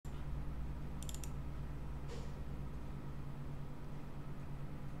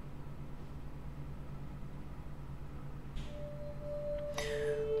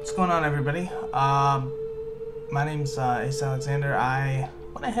What's going on, everybody? My name's Ace Alexander. I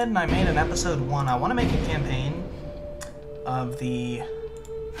went ahead and I made an episode 1. I want to make a campaign of the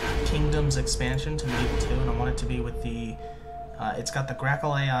Kingdoms expansion to Medieval 2, and I want it to be with the... it's got the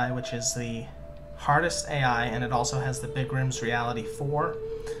Gracul AI, which is the hardest AI, and it also has the BGR Reality 4.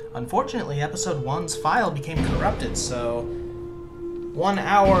 Unfortunately, episode 1's file became corrupted, so 1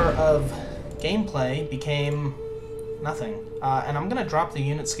 hour of gameplay became nothing. And I'm gonna drop the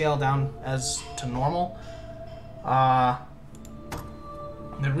unit scale down as to normal. The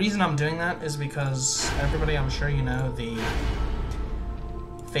reason I'm doing that is because everybody, I'm sure you know, the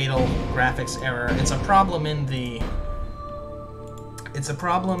fatal graphics error. It's a problem in the...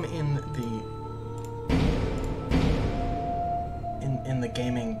 in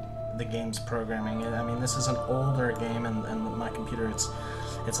the game's programming. I mean, this is an older game, and my computer,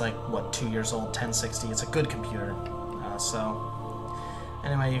 it's like, what, 2 years old, 1060. It's a good computer. So,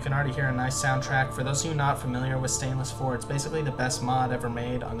 anyway, you can already hear a nice soundtrack. For those of you not familiar with Stainless 4, it's basically the best mod ever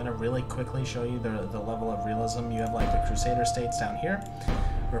made. I'm going to really quickly show you the level of realism. You have, like, the Crusader states down here,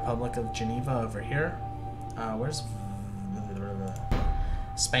 Republic of Geneva over here. Where's...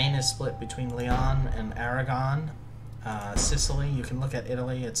 Spain is split between Leon and Aragon. Sicily, you can look at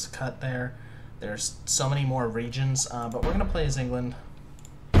Italy, it's cut there. There's so many more regions, but we're going to play as England.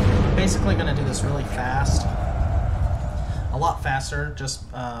 Basically going to do this really fast. A lot faster,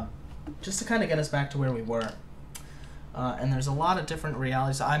 just to kind of get us back to where we were. And there's a lot of different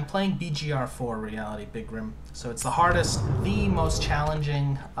realities. I'm playing BGR IV Reality BGR, so it's the hardest, the most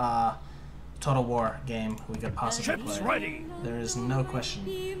challenging Total War game we could possibly play. Ready. There is no question.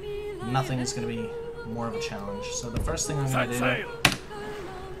 Nothing is going to be more of a challenge. So the first thing I'm going to do,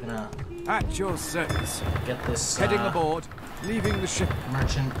 I'm going to at your service. Get this heading aboard, leaving the ship.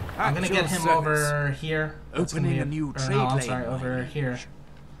 Merchant. I'm going to get him over here. Opening a new trade lane. I'm sorry, over here.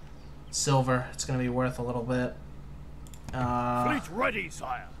 Silver. It's going to be worth a little bit. Fleet ready,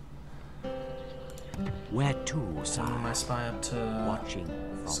 sire. Where to, sire? Sending my spy up to Watching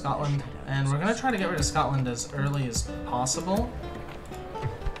Scotland, and we're going to try to get rid of Scotland as early as possible.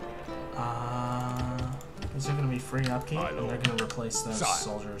 These are going to be free upkeep, and they're going to replace those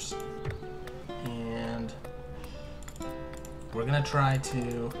soldiers. And we're going to try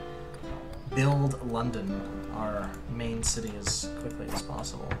to build London, our main city, as quickly as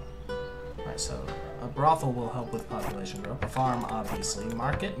possible. Alright, so a brothel will help with population growth. A farm, obviously.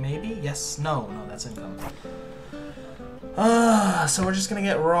 Market, maybe? Yes, no, that's income. So we're just going to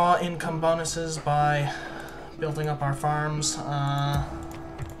get raw income bonuses by building up our farms.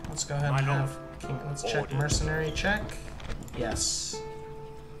 Let's go ahead and have... Let's check mercenary check. Yes.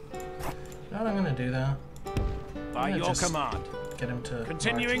 You know what I'm gonna do though? By your command. Get him to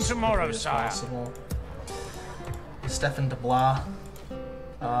continuing tomorrow, sire. Possible. Stefan de Blois.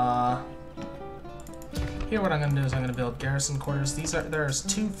 Here what I'm gonna do is I'm gonna build garrison quarters. There's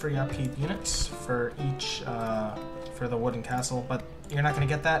 2 free upkeep units for each for the wooden castle, but you're not gonna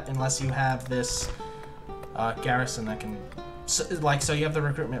get that unless you have this garrison that can. So you have the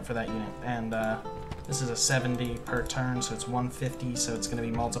recruitment for that unit, and this is a 70 per turn, so it's 150, so it's going to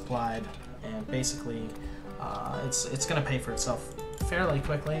be multiplied, and basically it's going to pay for itself fairly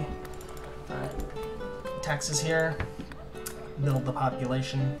quickly. Alright, taxes here, build the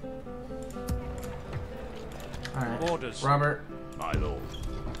population. Alright, orders, Robert. My lord.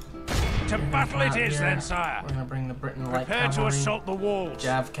 To battle it is here. Then, sire. We're going to bring the Britain Light Prepare Cavalry. to assault the walls.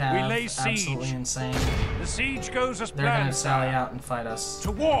 Jav-Cav, we lay siege. absolutely insane. The siege goes as They're planned, going to sally sire. out and fight us.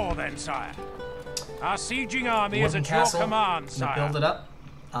 To war, then, sire. Our sieging army is Wooden at castle, your command, sire. Build it up,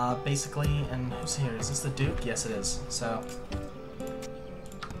 basically, and who's here? Is this the Duke? Yes, it is. So,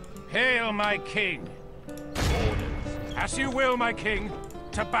 Hail, my king. Orders. As you will, my king.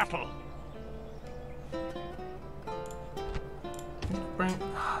 To battle. bring.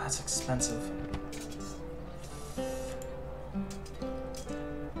 Oh, that's expensive.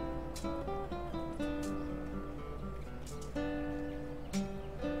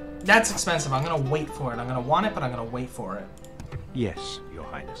 That's expensive. I'm gonna wait for it. I'm gonna want it, but I'm gonna wait for it. Yes, Your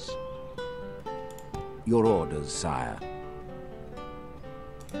Highness. Your orders, sire.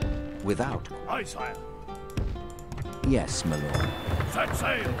 Without. Aye, sire. Yes, my lord. Set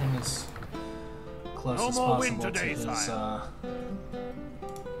sail. Get him as close No as more possible wind today, to his, sire.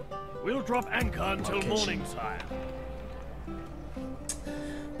 We'll drop anchor until location. morning, sire.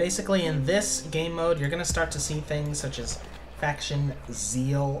 Basically, in this game mode, you're gonna start to see things such as faction,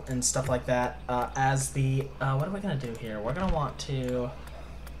 Zeal, and stuff like that. As the what are we gonna do here? We're gonna want to.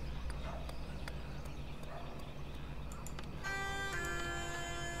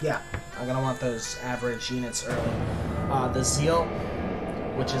 Yeah, I'm gonna want those average units early. The Zeal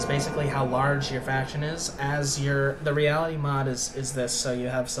which is basically how large your faction is. As the reality mod is this, so you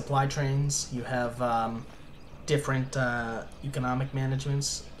have supply trains, you have different economic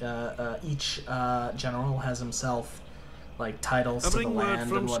managements. Each general has himself like titles to the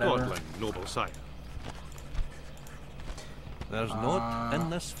land and whatever. Scotland, noble sire. There's naught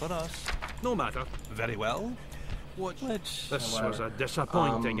in this for us. No matter. Very well. This was a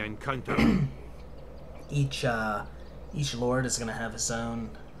disappointing encounter. Each lord is going to have his own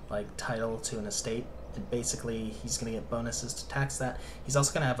like title to an estate, and basically he's going to get bonuses to tax that. He's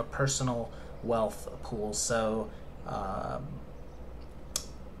also going to have a personal wealth pool. So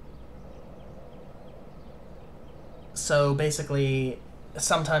basically,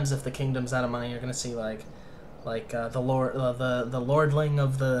 sometimes if the kingdom's out of money, you're going to see the lordling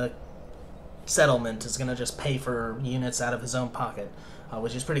of the settlement is going to just pay for units out of his own pocket,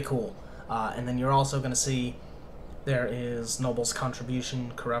 which is pretty cool. And then you're also going to see there is nobles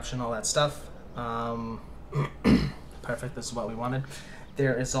contribution, corruption, all that stuff. Perfect, this is what we wanted.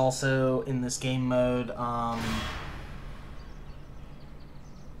 There is also, in this game mode,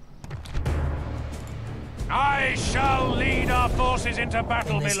 I shall lead our forces into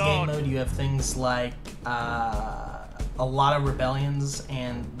battle, in this game mode you have things like a lot of rebellions,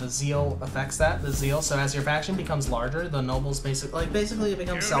 and the Zeal affects that. The Zeal, so as your faction becomes larger, the nobles basically it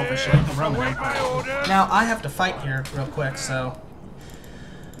becomes selfish like the Roman Empire. Now I have to fight here real quick, so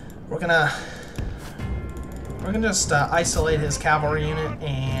we're gonna just isolate his cavalry unit,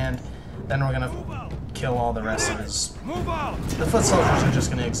 and then we're gonna kill all the rest of his. The foot soldiers are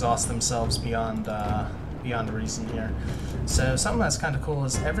just gonna exhaust themselves beyond reason here. So something that's kind of cool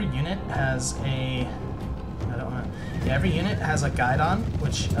is every unit has a. Every unit has a guidon,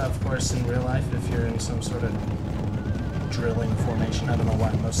 which, of course, in real life, if you're in some sort of drilling formation, I don't know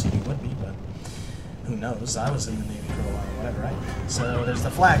why most of you would be, but who knows? I was in the Navy for a while, whatever, right? So there's the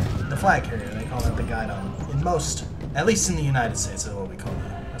flag carrier. They call that the guidon. In most, at least in the United States, that's what we call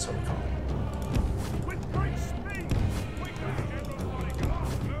that. That's what we call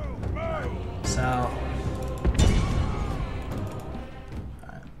it. So.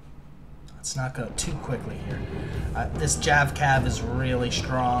 Let's not go too quickly here. This Jav Cav is really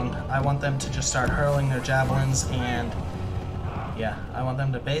strong. I want them to just start hurling their javelins, and yeah, I want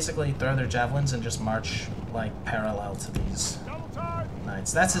them to basically throw their javelins and just march like parallel to these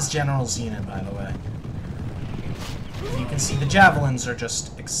knights. That's his general's unit, by the way. You can see the javelins are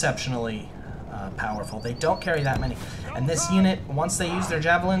just exceptionally powerful. They don't carry that many. And this unit, once they use their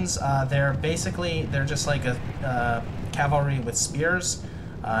javelins, they're just like a cavalry with spears.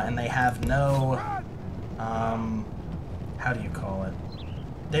 And they have no, how do you call it?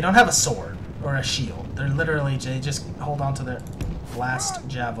 They don't have a sword or a shield. They're literally, they just hold on to their last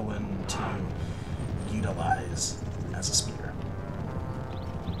javelin to utilize as a spear.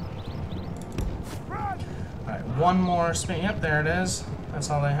 Alright, one more spear. Yep, there it is.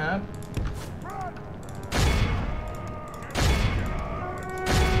 That's all they have.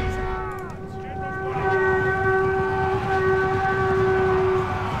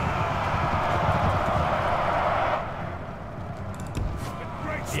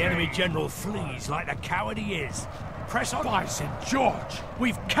 The enemy general flees like the coward he is. Press on by St. George.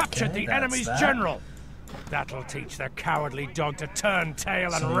 We've captured the enemy's general. That'll teach the cowardly dog to turn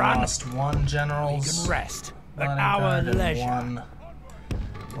tail and run. Lost one general. We can rest at our leisure.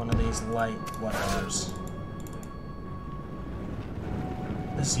 One of these light whatevers.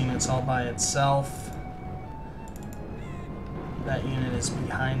 This unit's all by itself. That unit is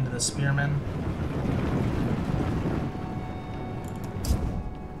behind the spearmen.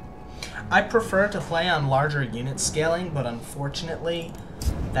 I prefer to play on larger unit scaling, but unfortunately,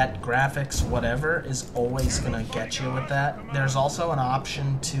 that graphics whatever is always going to get you with that. There's also an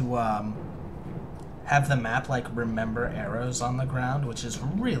option to have the map like remember arrows on the ground, which is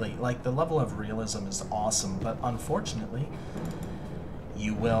really, like, the level of realism is awesome, but unfortunately,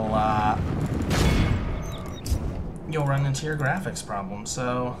 you will, you'll run into your graphics problem.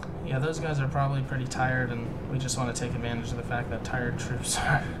 So, yeah, those guys are probably pretty tired, and we just want to take advantage of the fact that tired troops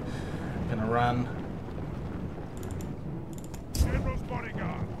are gonna run.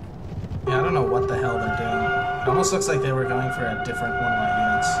 Yeah, I don't know what the hell they're doing. It almost looks like they were going for a different one of my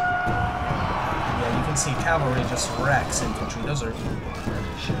units. Yeah, you can see cavalry just wrecks infantry. Those are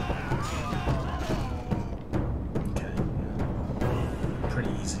shit. Okay.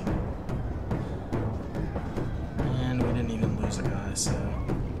 Pretty easy. And we didn't even lose a guy, so.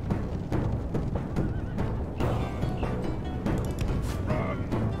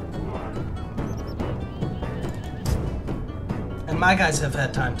 My guys have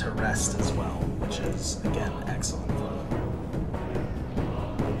had time to rest as well, which is, again, excellent.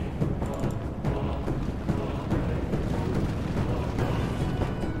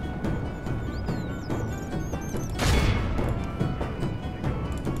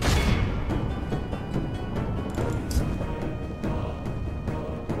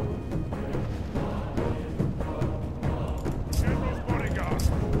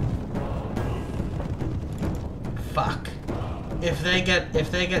 Fuck. If they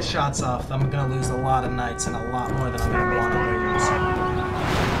get shots off, I'm gonna lose a lot of knights and a lot more than I'm gonna want to lose.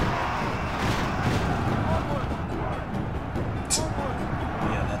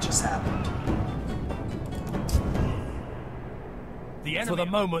 Yeah, that just happened. For the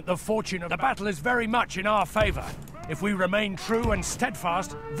moment, the fortune of the battle is very much in our favor. If we remain true and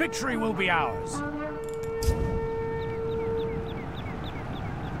steadfast, victory will be ours.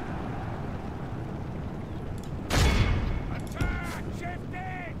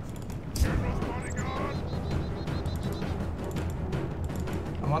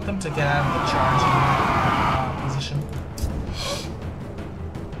 I want them to get out of the charging position.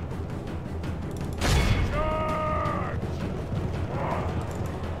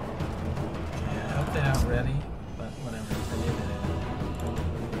 Okay, I hope they're not ready, but whatever.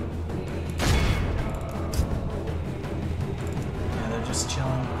 Yeah, they're just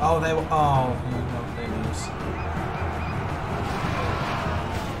chilling. Oh, they. Oh, no, they lose.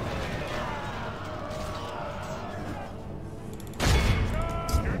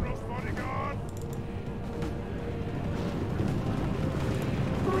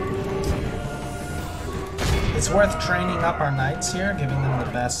 It's worth training up our knights here, giving them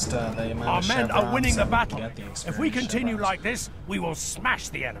the best, the amount Our of men are winning the and battle. get the If we continue chevrons. like this, we will smash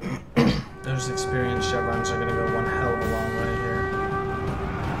the enemy. Those experienced chevrons are gonna go one hell of a long way here.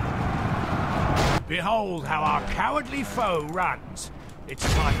 Behold how our cowardly foe runs. It's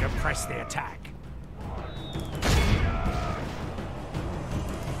time to press the attack.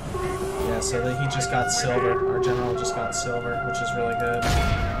 Yeah, so he just got silver. Our general just got silver, which is really good.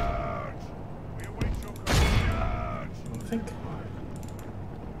 I think.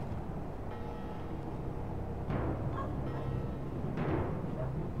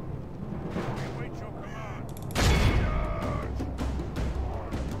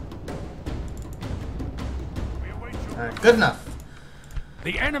 Alright, good enough.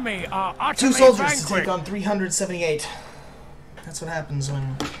 The enemy are 2 utterly soldiers to vanquished. take on 378. That's what happens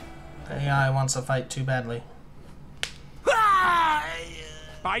when the AI wants to fight too badly.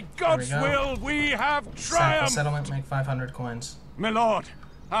 By God's will, we have Sack the triumphed! settlement, make 500 coins. My lord,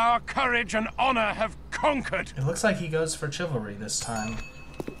 our courage and honor have conquered. It looks like he goes for chivalry this time.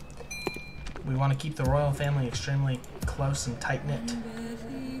 We want to keep the royal family extremely close and tight-knit.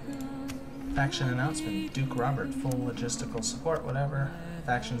 Faction announcement. Duke Robert, full logistical support, whatever.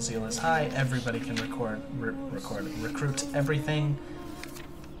 Faction Zeal is high. Everybody can recruit everything.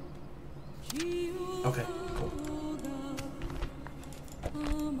 Okay, cool.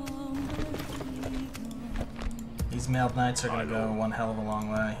 These mailed knights are going to go one hell of a long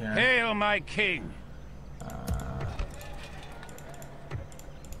way here. Hail, my king!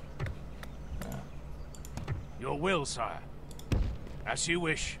 Your will, sire. As you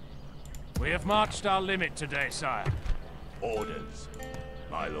wish. We have marched our limit today, sire. Orders,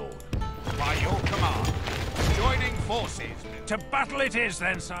 my lord. By your command, joining forces. To battle it is,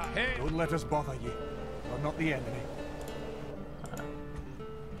 then, sire. Don't let us bother you. We're not the enemy.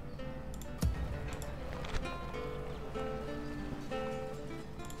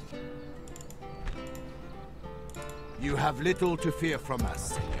 You have little to fear from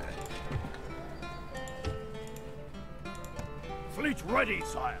us, Senor. Fleet ready,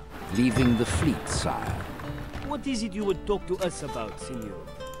 sire. Leaving the fleet, sire. What is it you would talk to us about, Senor?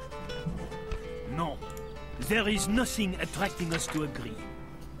 No. There is nothing attracting us to agree.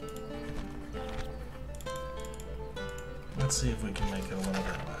 Let's see if we can make it a little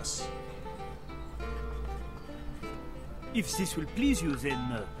bit less. If this will please you, then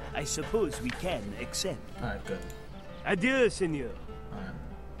I suppose we can accept. Alright, good. Adieu, Senor.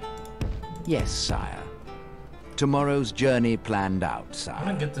 Alright. Yes, sire. Tomorrow's journey planned out, I'm sire.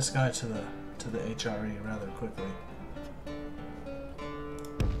 gonna get this guy to the HRE rather quickly.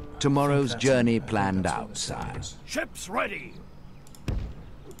 Tomorrow's journey I think planned that's what out, this sire. is. Ships ready.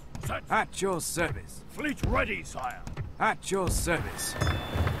 Set. At your service. Fleet ready, sire. At your service.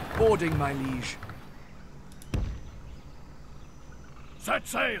 Boarding, my liege. Set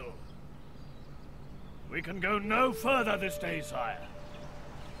sail. We can go no further this day, sire.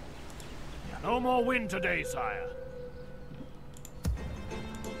 No more wind today, sire.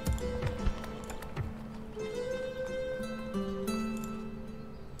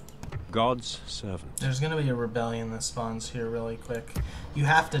 God's servant. There's gonna be a rebellion that spawns here really quick. You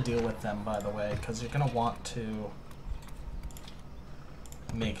have to deal with them, by the way, because you're gonna want to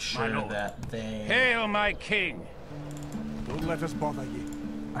make sure that they Hail, my king. Don't let us bother you.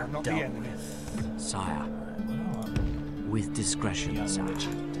 are We're not the dealt enemy. with. Sire. Alright, With discretion, young sire.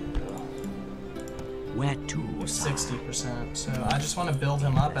 Richard. Where to, sire? 60%. So I just want to build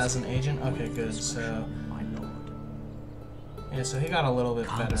him up as an agent. Okay, good. So My lord. Yeah, so he got a little bit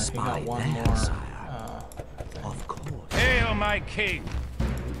better. He got one more. Of course. Hail, my king!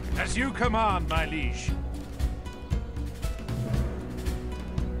 As you command, my liege.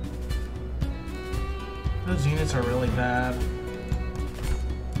 Those units are really bad.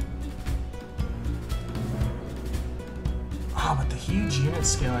 Oh, but the huge unit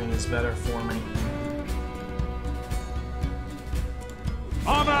scaling is better for me.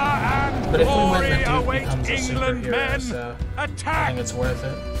 Honor and But if we win, glory the Duke await becomes a England, superhero, men! so I Attack! think it's worth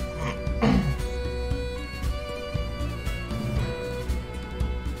it.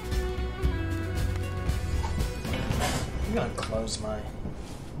 I'm gonna close my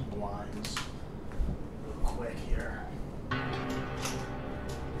blinds real quick here.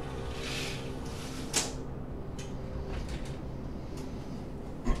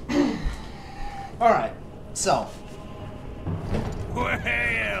 Alright, so.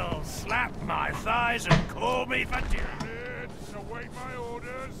 Well, slap my thighs and call me for units. Await my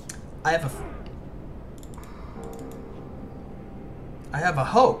orders. I have a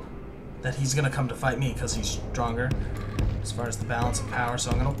hope that he's gonna come to fight me because he's stronger as far as the balance of power,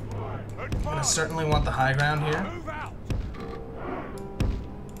 so I'm gonna certainly want the high ground here. Move out.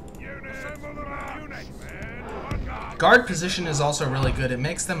 Guard position is also really good. It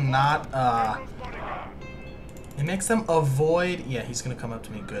makes them not it makes them avoid, yeah, he's gonna come up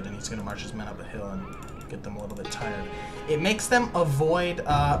to me, good, and he's gonna march his men up a hill and get them a little bit tired. It makes them avoid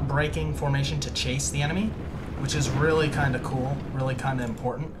breaking formation to chase the enemy, which is really kind of cool, really kind of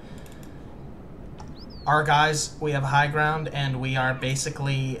important. Our guys, we have high ground, and we are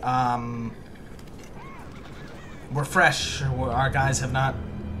basically, we're fresh. Our guys have not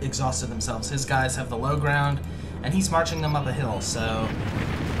exhausted themselves. His guys have the low ground, and he's marching them up a hill, so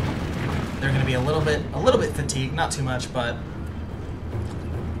they're going to be a little bit fatigued, not too much, but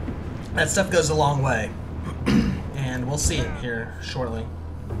that stuff goes a long way, and we'll see it here shortly.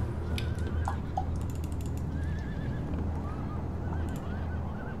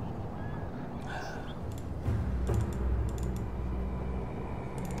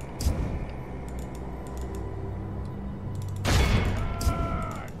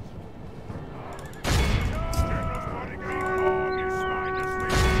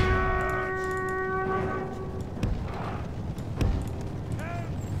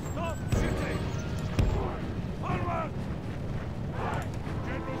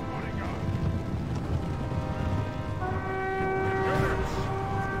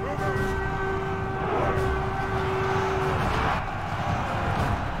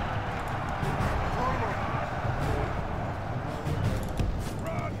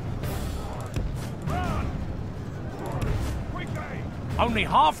 Only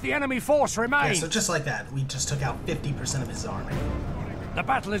half the enemy force remains. Yeah, so just like that, we just took out 50% of his army. The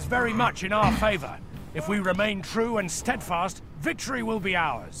battle is very much in our favor. If we remain true and steadfast, victory will be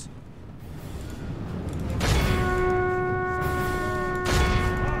ours.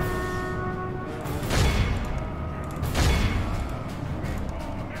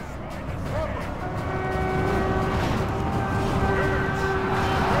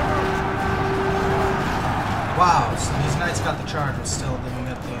 Wow, so these knights got the charge, but still didn't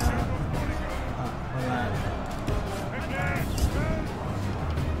get the, look at that.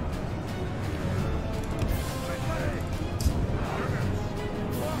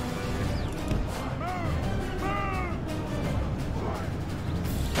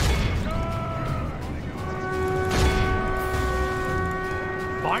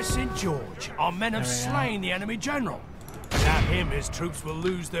 By St. George, our men have slain the enemy general. Without him, his troops will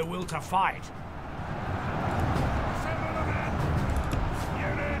lose their will to fight.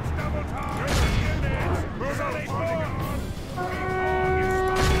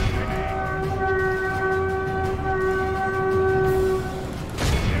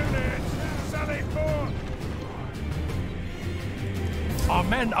 Our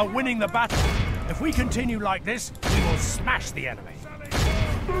men are winning the battle. If we continue like this, we will smash the enemy.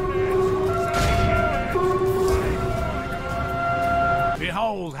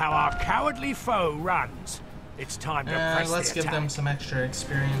 Behold how our cowardly foe runs. It's time to press the let's give attack. them some extra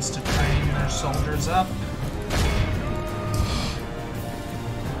experience to train their soldiers up.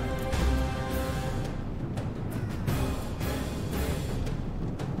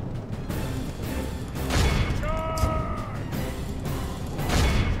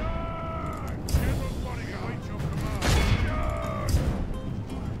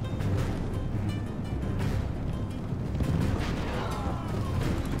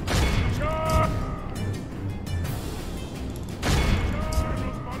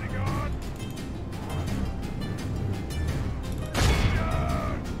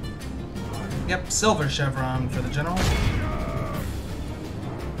 Yep, silver chevron for the general.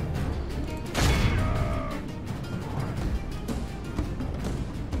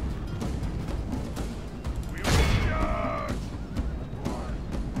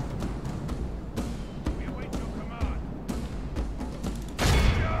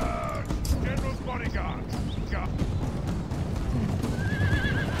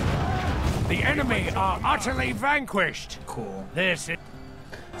 The enemy are utterly vanquished. Cool. This is...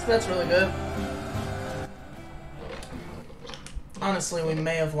 So that's really good. Honestly, we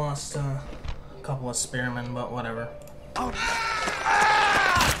may have lost a couple of spearmen, but whatever.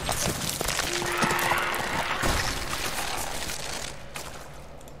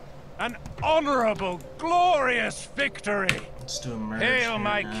 An honorable, glorious victory! Let's do a murder. Hail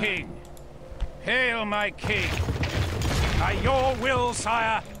my king! Hail my king! By your will,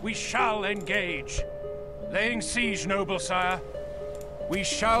 sire, we shall engage. Laying siege, noble sire. We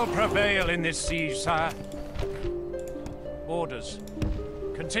shall prevail in this siege, sire. Orders.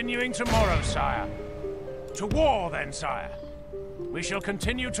 Continuing tomorrow, sire. To war, then, sire. We shall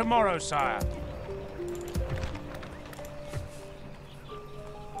continue tomorrow, sire.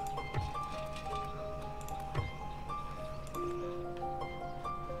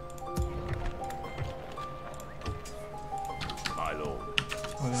 My lord.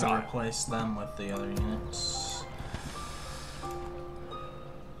 We're gonna replace them with the other units.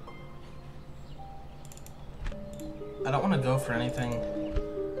 I don't want to go for anything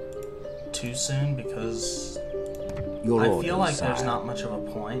too soon because I feel like there's not much of a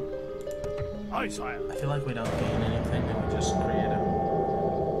point. Aye, sire. I feel like we don't gain anything and we just create a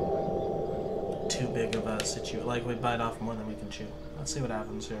too big of a situation. Like we bite off more than we can chew. Let's see what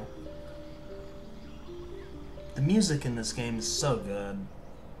happens here. The music in this game is so good.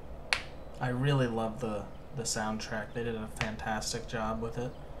 I really love the soundtrack. They did a fantastic job with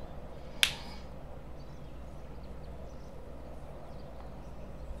it.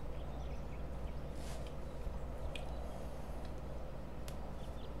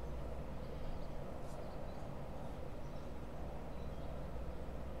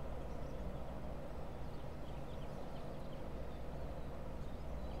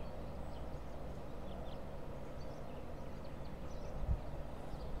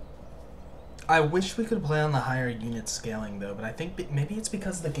 I wish we could play on the higher unit scaling though, but I think maybe it's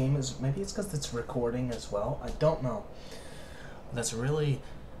because the game is, maybe it's because it's recording as well. I don't know. That's really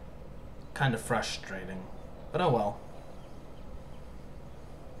kind of frustrating, but oh well.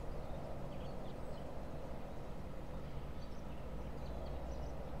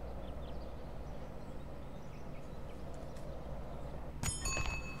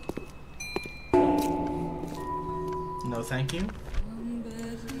 No thank you.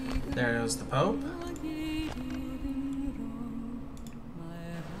 There goes the Pope.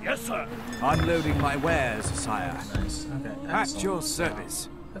 Yes, sir. Unloading my wares, sire. Nice. Okay. At Excellent. your service.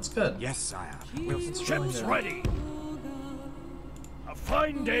 That's good. Yes, sire. It's really Ships good. ready. A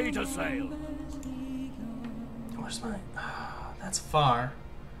fine day to sail. Where's my? That's far.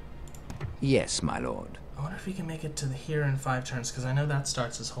 Yes, my lord. I wonder if we can make it to here in 5 turns, because I know that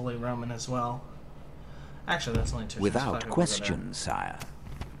starts as Holy Roman as well. Actually, that's only 2 turns. Without question, sire.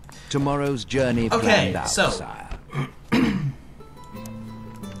 Tomorrow's journey Okay, planned out, so sire.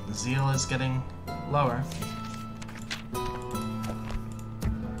 Zeal is getting lower.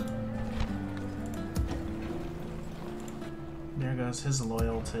 There goes his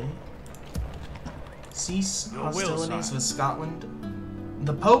loyalty. Cease hostilities with Scotland.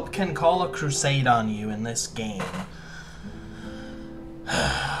 The Pope can call a crusade on you in this game.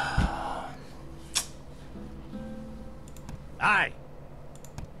 Aye.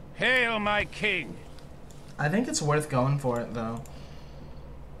 Hail my king. I think it's worth going for it though.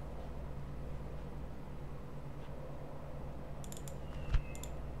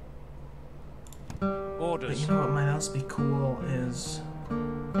 Orders. But you know what might else be cool is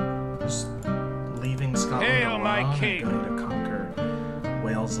just leaving Scotland Hail alone my king. and going to conquer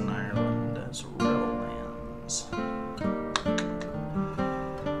Wales and Ireland as Romans.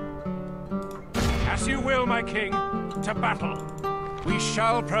 As you will, my king. To battle. We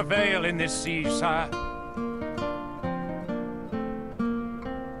shall prevail in this siege, sire.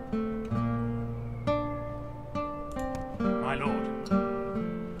 My lord.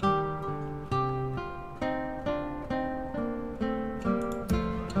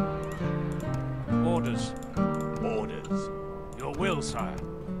 Orders. Orders. Your will, sire.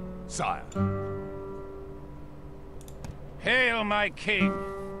 Sire. Hail my king.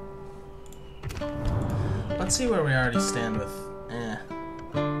 Let's see where we already stand with.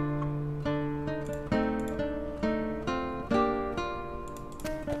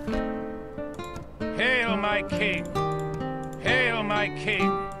 Hail my king. Hail my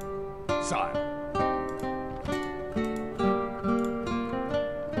king. Sire.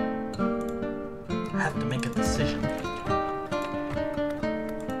 I have to make a decision.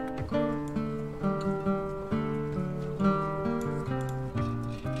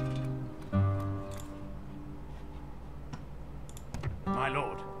 My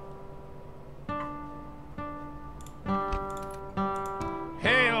lord.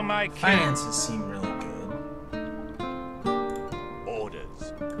 Hail, my king! Finances seem really good.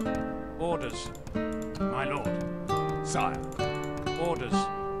 Orders. Orders, my lord. Sire. Orders.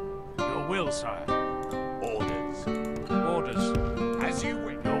 Your will, sire. Orders. Orders. As you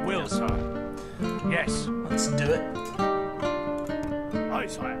wish. Your will, sire. Yes. Let's do it. Aye,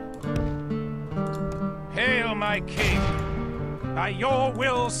 sire. Hail, my king! By your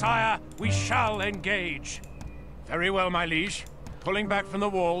will, sire, we shall engage. Very well, my liege. Pulling back from the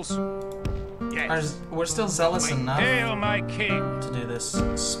walls. Yes. We're still zealous enough Hail, my king! to do this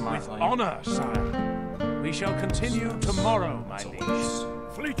With smartly. honor, sire. We shall continue tomorrow, my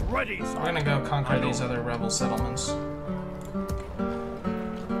liege. Fleet ready, We're sire. gonna go conquer these other rebel settlements.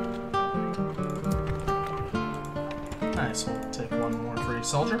 Nice, we'll take one more free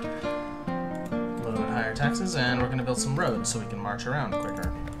soldier. Load higher taxes, and we're gonna build some roads so we can march around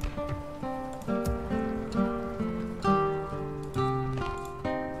quicker.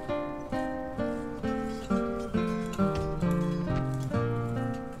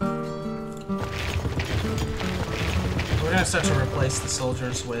 We're gonna start to replace the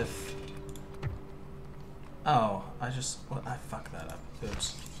soldiers with... Oh, I fucked that up.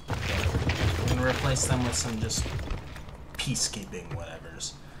 Oops. We're gonna replace them with some just peacekeeping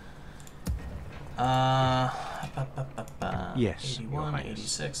whatevers. Yes, Your 81, Highness.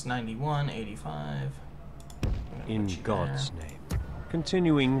 86, 91, 85. In God's name.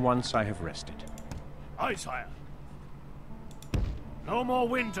 Continuing once I have rested. Aye, sire. No more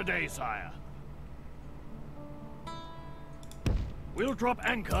wind today, sire. We'll drop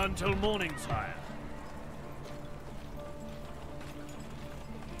anchor until morning, sire.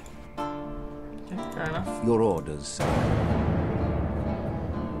 Okay, fair enough. Your orders, sire.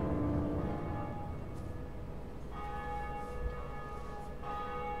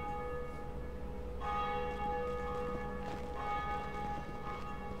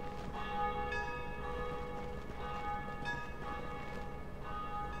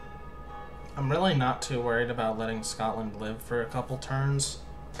 I'm really not too worried about letting Scotland live for a couple turns.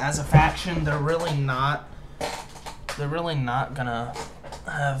 As a faction, they're really not gonna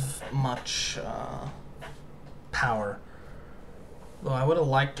have much power. Though I would have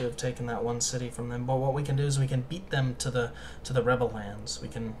liked to have taken that one city from them, but what we can do is we can beat them to the rebel lands. We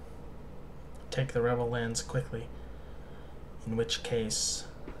can take the rebel lands quickly. In which case,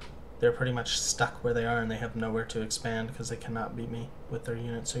 they're pretty much stuck where they are and they have nowhere to expand because they cannot beat me with their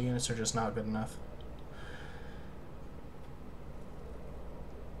units. So units are just not good enough.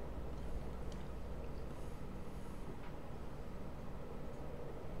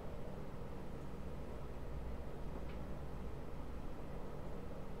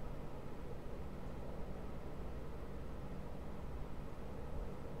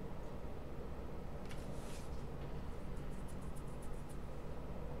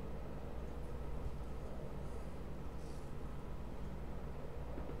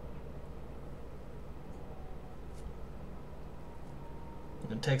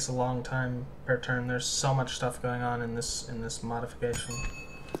 It takes a long time per turn. There's so much stuff going on in this modification.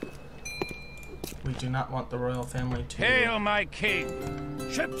 We do not want the royal family to Hail, my king!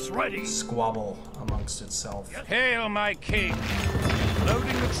 Ships ready. squabble amongst itself. Hail, my king!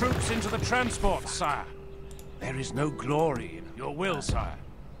 Loading the troops into the transport, sire. There is no glory in your will, sire.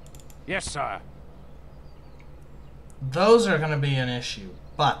 Yes, sire. Those are going to be an issue,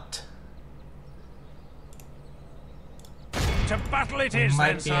 but To battle it we is, might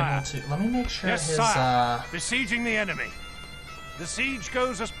then, be sire. able to. Let me make sure Yes, his sire. Besieging the enemy. The siege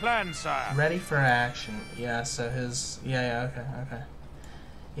goes as planned, sire. ready for action. Yeah, so his okay.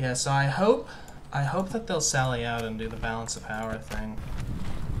 Yeah, so I hope that they'll sally out and do the balance of power thing.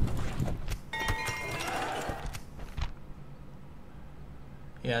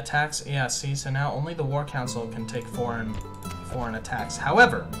 Yeah, attacks. Yeah, see, so now only the War Council can take foreign attacks.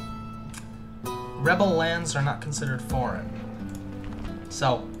 However, rebel lands are not considered foreign.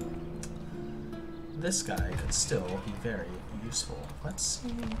 So, this guy could still be very useful. Let's see.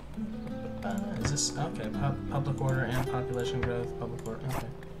 Is this okay? Public order and population growth. Public order. Okay.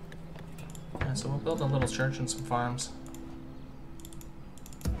 Yeah, so we'll build a little church and some farms.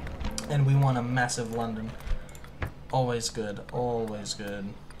 And we want a massive London. Always good. Always good.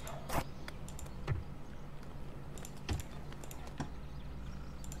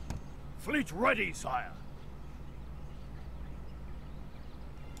 Fleet ready, sire.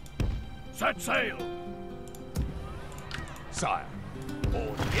 Set sail. Sire.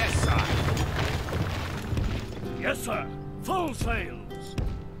 Order. Yes, sire. Yes, sir. Full sails.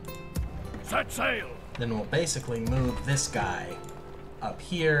 Set sail. Then we'll basically move this guy up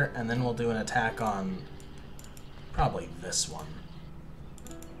here, and then we'll do an attack on probably this one.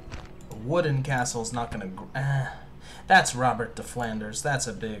 wooden castle's not gonna... that's Robert de Flanders. That's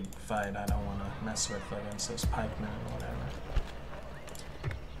a big fight I don't want to mess with against those pikemen or whatever.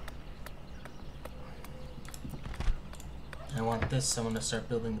 I want this someone to start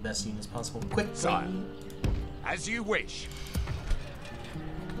building the best units possible quickly. Sire, as you wish.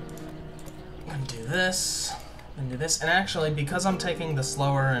 I'm gonna do this. I'm gonna do this. And actually, because I'm taking the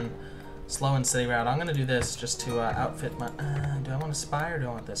slow and steady route, I'm gonna do this just to outfit my... do I want a spy or do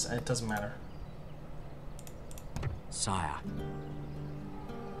I want this? It doesn't matter. Sire.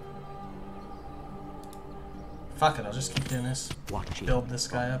 Fuck it, I'll just keep doing this. Watching. Build this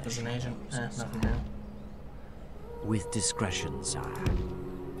guy up as an agent. Nothing new. With discretion, sire.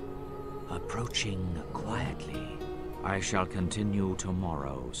 Approaching quietly. I shall continue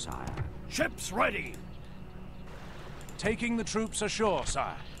tomorrow, sire. Ships ready! Taking the troops ashore,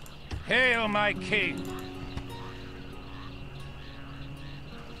 sire. Hail, my king!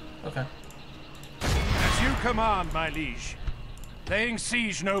 Okay. As you command, my liege. Laying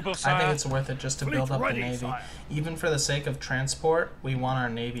siege, noble sire. I think it's worth it just to build up the navy. Sire. Even for the sake of transport, we want our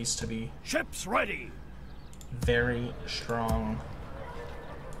navies to be Ships ready! very strong.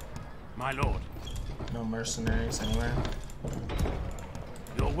 My lord. No mercenaries anywhere.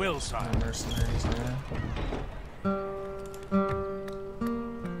 Your will, sire. No mercenaries anywhere.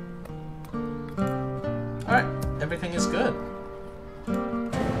 Alright, everything is good.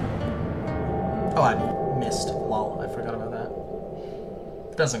 Oh, I missed. Lol, I forgot about that.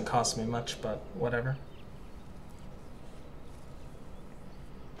 It doesn't cost me much, but whatever.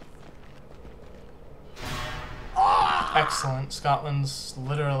 Excellent. Scotland's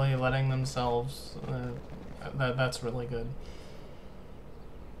literally letting themselves... that's really good.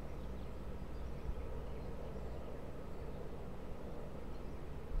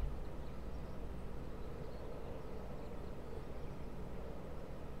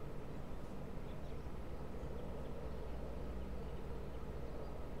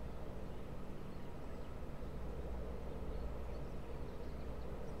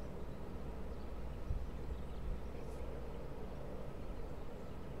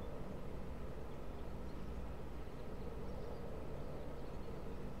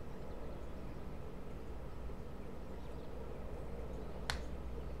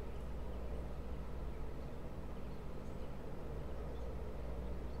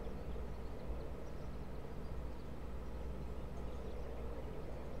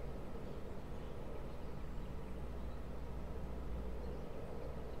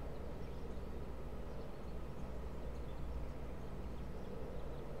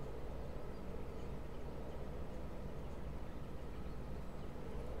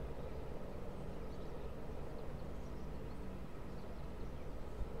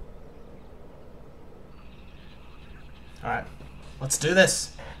 Alright, let's do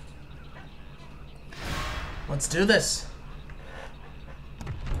this. Let's do this.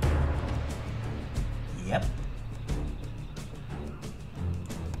 Yep.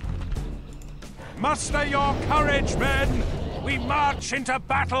 Muster your courage, men! We march into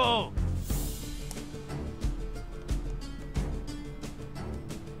battle!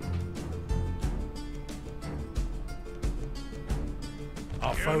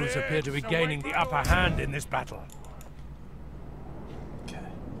 Our foes appear to be gaining the upper hand in this battle. Okay.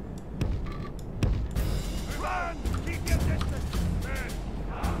 Run! Keep your distance, men!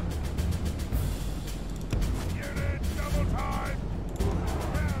 Unit double time!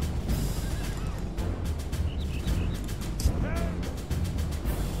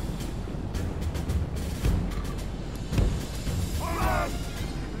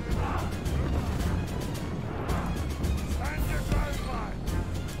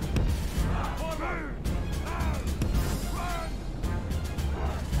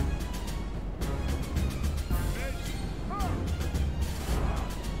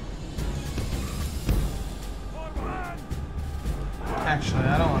 Actually,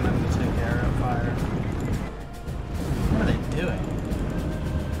 I don't want them to take aerial fire. What are they doing?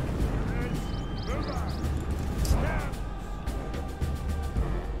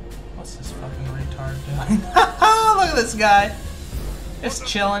 What's this fucking retard doing? Look at this guy! Just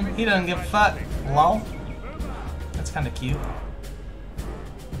chilling. He doesn't give a fuck. Lol. That's kind of cute.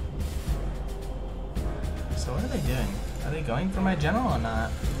 So what are they doing? Are they going for my general or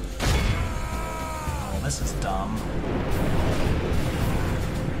not? Oh, this is dumb.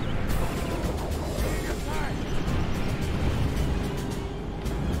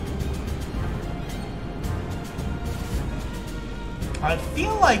 I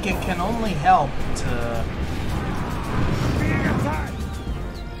feel like it can only help to...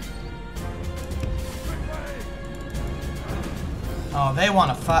 Oh, they want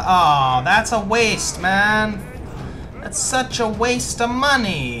to fight. Oh, that's a waste, man. That's such a waste of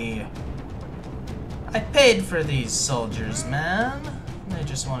money. I paid for these soldiers, man. They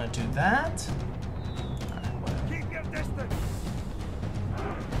just want to do that. Alright, whatever. Keep your distance.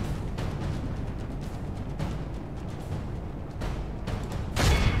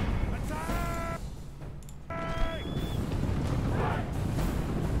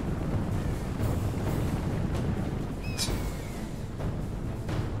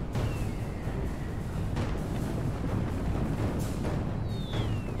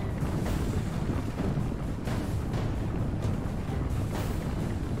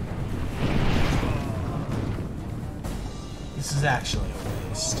 This is actually a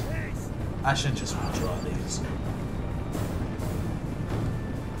waste. I should just withdraw these.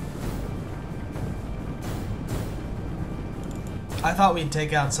 I thought we'd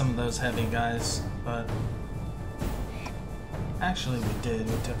take out some of those heavy guys, but actually we did.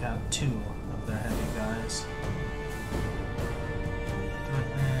 We took out 2 of their heavy guys.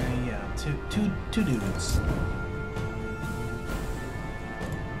 Yeah, two dudes.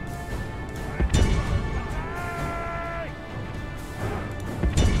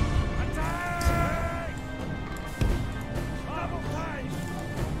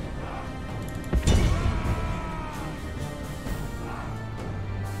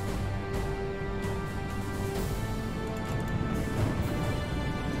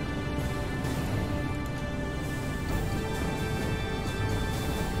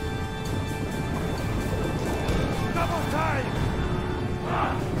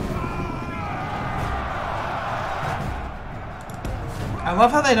 I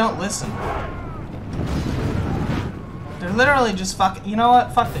love how they don't listen. They're literally just fucking. You know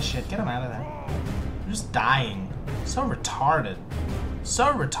what? Fuck this shit. Get them out of there. They're just dying. So retarded.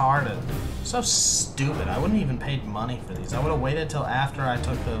 So retarded. So stupid. I wouldn't even paid money for these. I would have waited till after I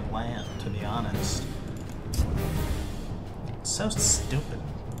took the land, to be honest. So stupid.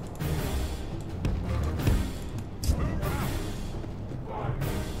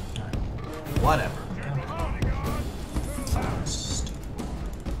 Whatever.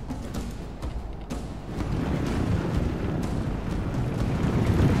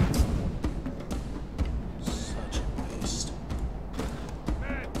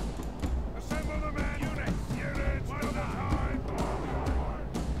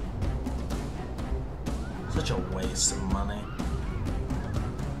 Such a waste of money.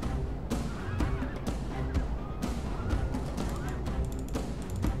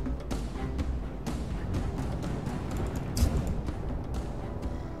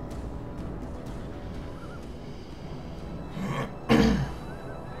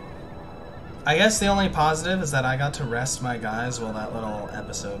 I guess the only positive is that I got to rest my guys while that little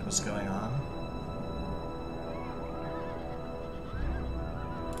episode was going on.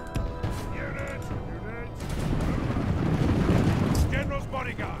 General's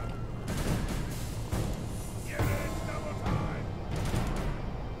bodyguard.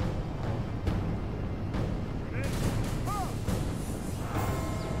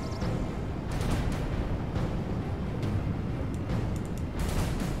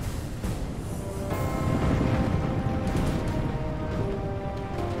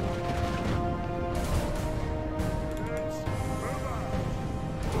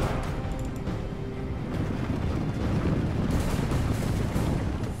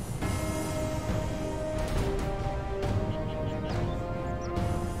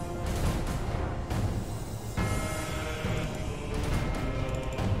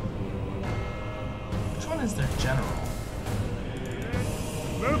 Is their general?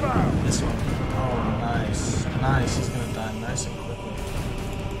 Move out. This one. Oh, nice. Nice. He's gonna die nice and quickly.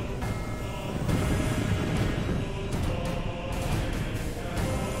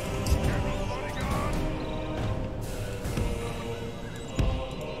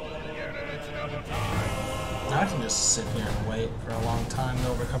 Now I can just sit here and wait for a long time.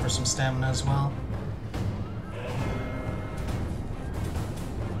 They'll recover some stamina as well.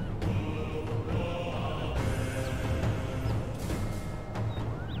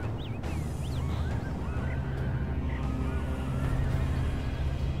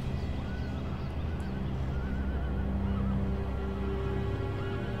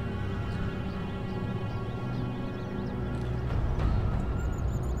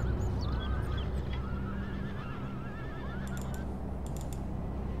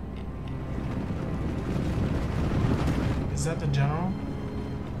 Is that the general?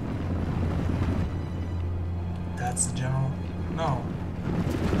 That's the general? No.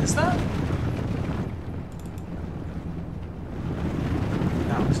 Is that?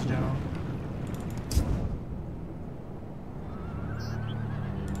 That was the general.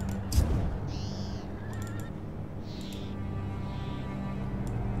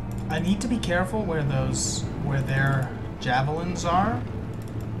 I need to be careful where their javelins are.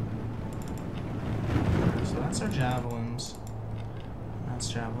 So that's our javelins. That's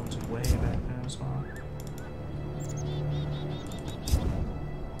javelins way back there as well.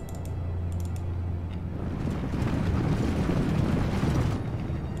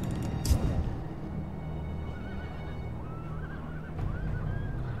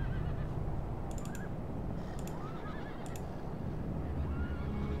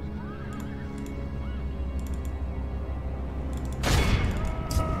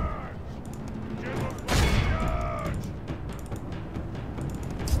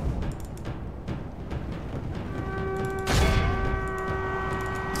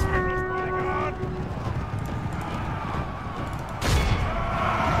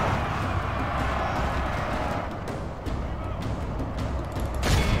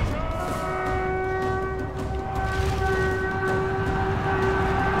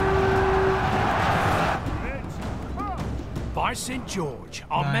 By St. George,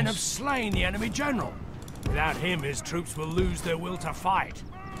 our men have slain the enemy general. Without him, his troops will lose their will to fight.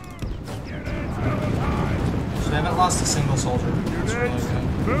 So they haven't lost a single soldier. That's really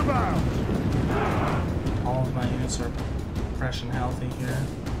good. Move out! All of my units are fresh and healthy here.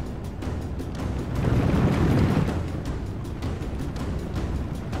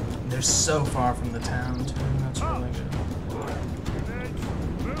 They're so far from the town, too. That's really good.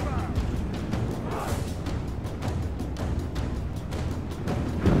 Move out!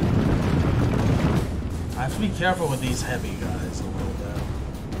 I have to be careful with these heavy guys a little bit.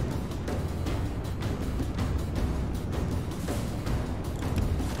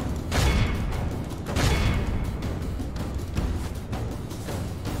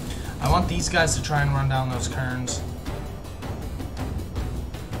 I want these guys to try and run down those cairns.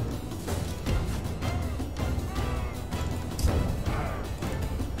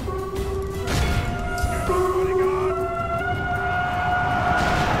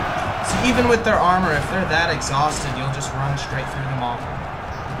 Even with their armor, if they're that exhausted, you'll just run straight through them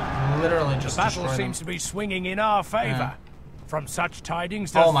all. Literally just The battle destroy seems them. to be swinging in our favor. Yeah. From such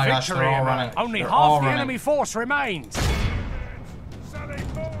tidings, there's Oh my gosh, victory they're all emerge. running. Only They're half all the running. enemy force remains. Sally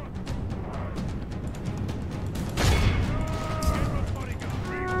forward!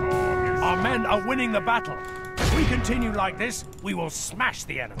 Our men are winning the battle. If we continue like this, we will smash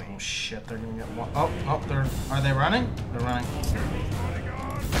the enemy. Oh shit, they're gonna get one. Are they running? They're running.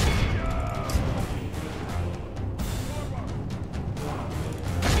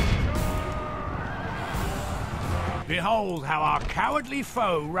 Behold how our cowardly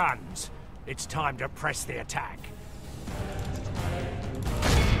foe runs. It's time to press the attack.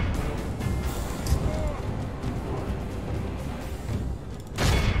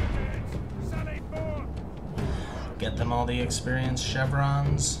 Sally forward! Get them all the experience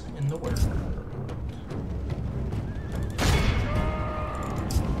chevrons in the world.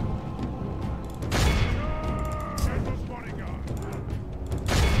 General's bodyguard!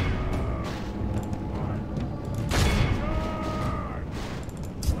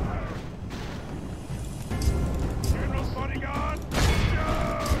 General's bodyguard!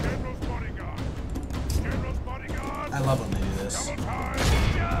 General's bodyguard! General's bodyguard! I love when they do this. Double time!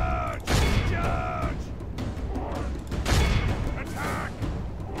 Charge! Charge! Attack!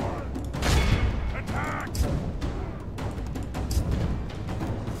 Attack!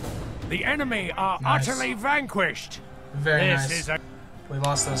 The enemy are Nice. utterly vanquished. Very This nice. is a We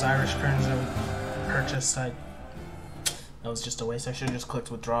lost those Irish kerns that we purchased. That was just a waste. I should have just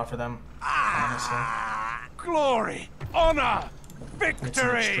clicked withdraw for them. Honestly. Glory, honor, It's an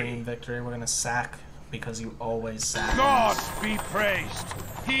victory. extreme victory. We're gonna sack because you always sack. God be praised.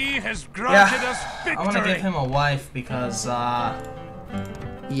 He has granted us I want to victory. give him a wife because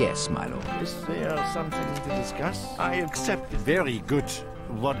Yes, my lord. Is there something to discuss? I accept. Very good.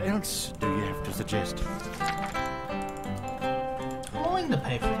 What else do you have to suggest? I'm willing to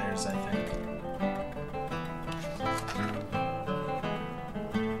pay for theirs, I think.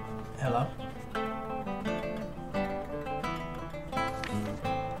 Hello?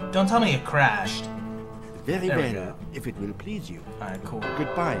 Don't tell me it crashed. Very There we well, go. if it will please you. Alright, cool.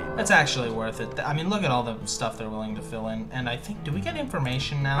 Goodbye. That's actually worth it. I mean, look at all the stuff they're willing to fill in. And I think, do we get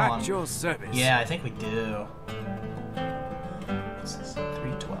information now on... at your service. Yeah, I think we do. This is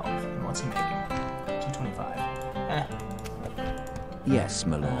 312. And what's he making? 225. Eh. Yes,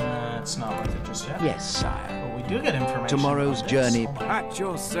 my lord. It's not worth it just yet. Yes, sire. But we do get information. Tomorrow's on this. journey- Hold on. At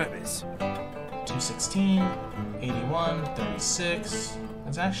your service. 216, 81, 36.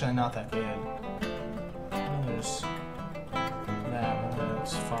 It's actually not that good. And there's that one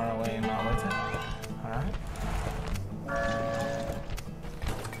that's far away and not worth it. Alright.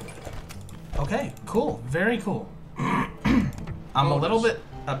 Okay, cool. Very cool. I'm a little bit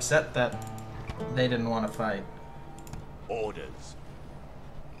upset that they didn't want to fight. Orders.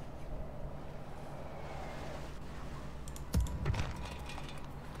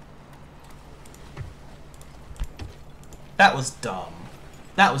 That was dumb.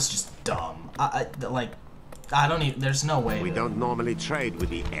 That was just dumb. I don't even. There's no way. We don't normally trade with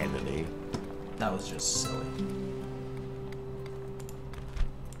the enemy. That was just silly.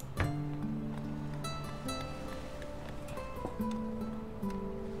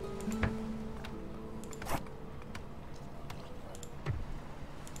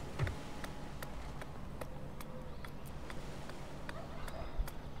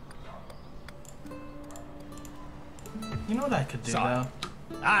 You know what I could do, Sire.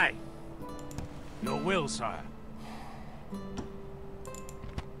 though? Aye. Your will, sire.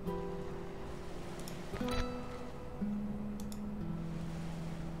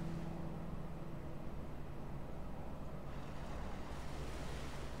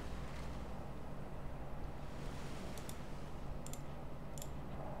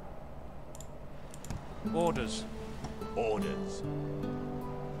 Orders. Orders.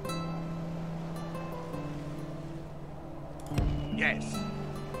 Yes.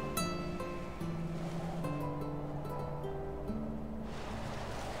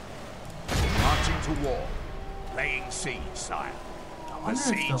 Marching to war. Laying siege, sire. I The wonder if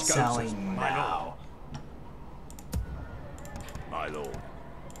they'll siege sally goes as now. my lord.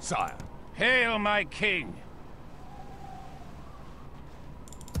 Sire. Hail, my king.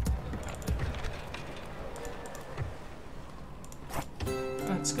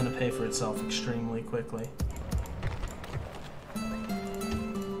 That's gonna pay for itself extremely quickly.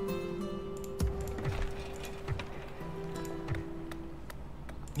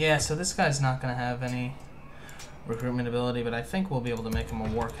 Yeah, so this guy's not gonna have any recruitment ability, but I think we'll be able to make him a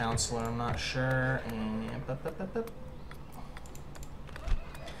war counselor. I'm not sure. And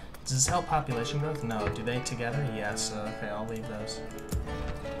does this help population growth? No. Do they together? Yes. Okay, I'll leave those.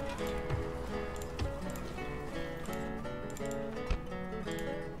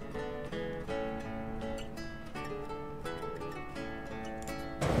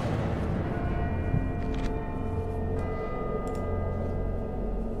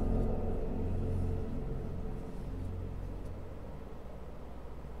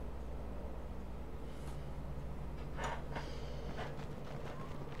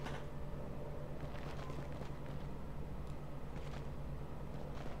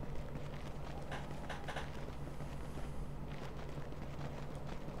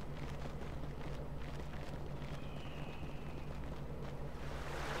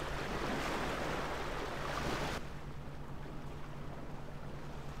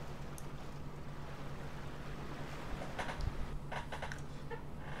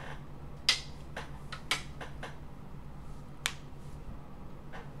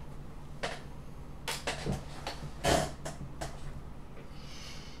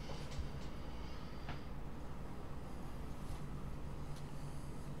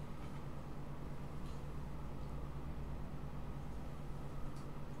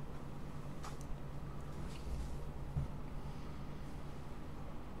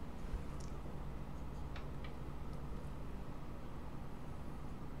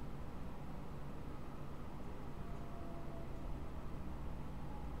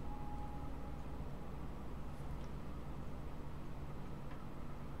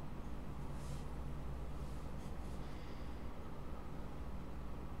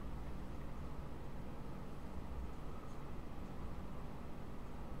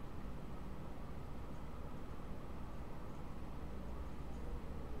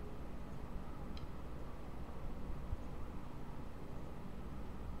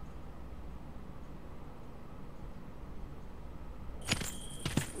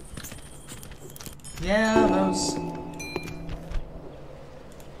 Yeah, those.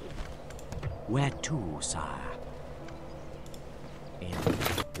 Where to, sire?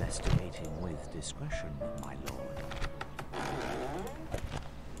 Investigating with discretion, my lord.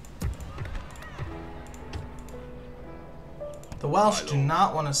 The Welsh do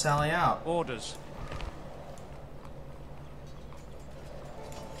not want to sally out. Orders.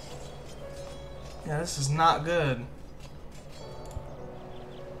 Yeah, this is not good.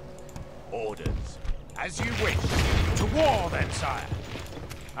 Orders. As you wish. To war, then, sire.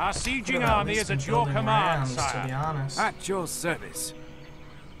 Our sieging army is at your command, sire. To be honest. At your service.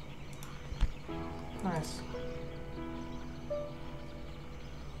 Nice.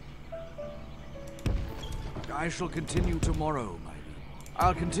 I shall continue tomorrow, my liege.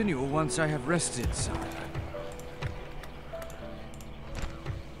 I'll continue once I have rested, sire.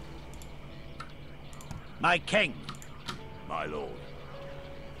 My king. My lord.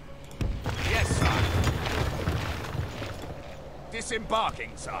 Yes, sire. Disembarking,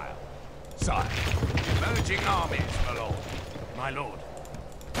 sire. Sire. Merging armies, my lord. My lord.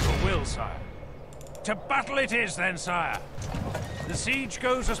 Your will, sire. To battle it is, then, sire. The siege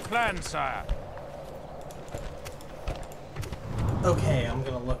goes as planned, sire. Okay, I'm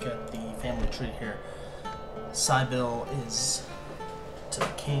gonna look at the family tree here. Sybil is to the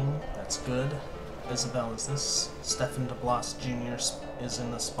king, that's good. Isabel is this. Stefan de Blas Jr. is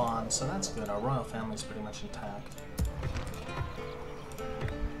in the spawn, so that's good. Our royal family's pretty much intact.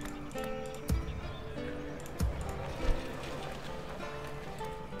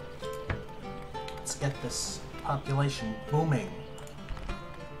 Let's get this population booming.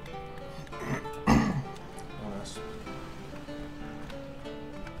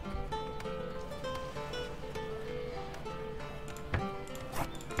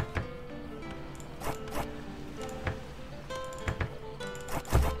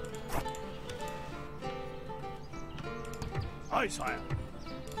 Aye, sire.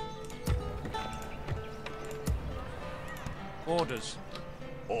 Orders.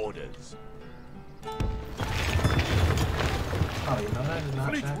 Orders. Oh, you know that I did not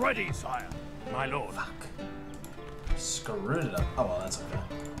Fleet check? ready, sire. My lord. Fuck. Screwed it up. Oh, well, that's okay.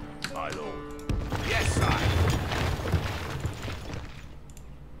 My lord. Yes, sire.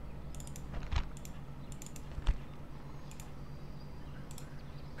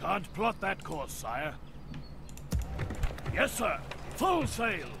 Can't plot that course, sire. Yes, sir. Full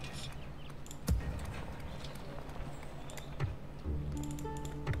sails.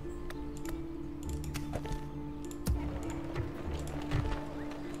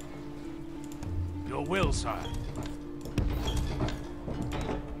 Your will, sire.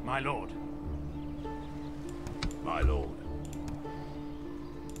 My lord. My lord.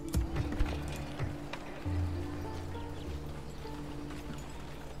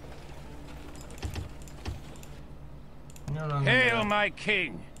 Hail, my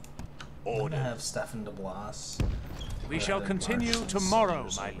king! Order. Have Stefan de Blas. We shall continue tomorrow,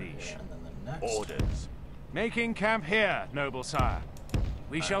 my liege. Orders. Making camp here, noble sire.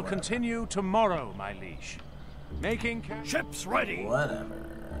 We shall continue tomorrow, my liege. Making camp... Ships ready! Whatever.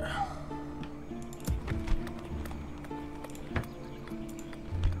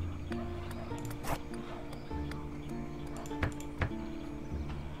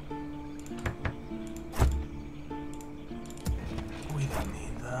 We don't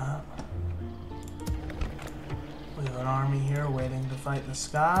need that. We have an army here waiting to fight the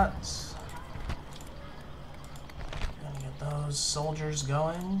Scots. Gonna get those soldiers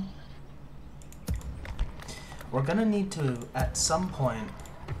going. We're gonna need to, at some point,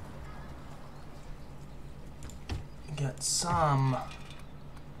 get some...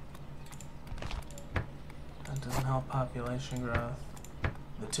 That doesn't help population growth.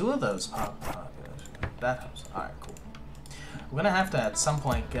 The two of those population growth. That helps. Alright, cool. We're gonna have to, at some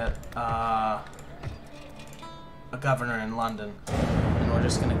point, get a governor in London. And we're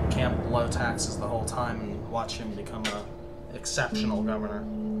just gonna camp low taxes the whole time and watch him become an exceptional governor.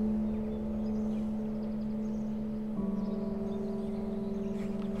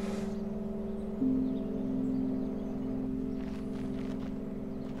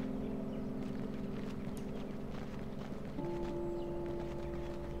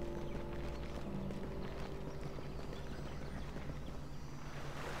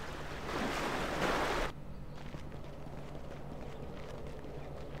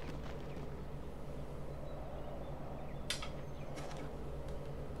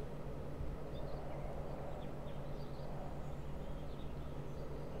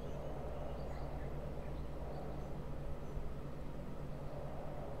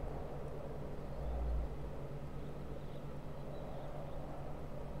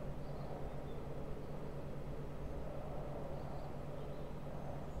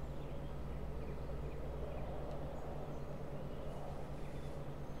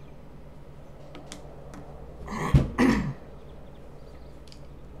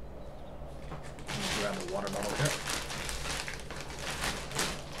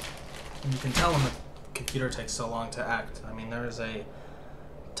 You can tell when the computer takes so long to act. I mean, there is a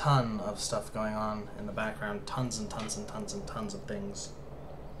ton of stuff going on in the background. Tons and tons and tons and tons of things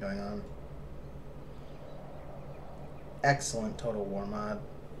going on. Excellent Total War mod.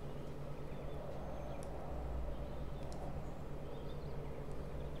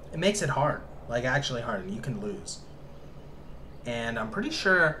 It makes it hard. Like, actually hard, and you can lose. And I'm pretty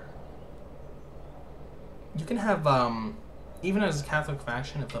sure you can have, even as a Catholic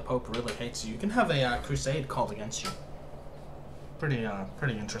faction, if the Pope really hates you, you can have a crusade called against you. Pretty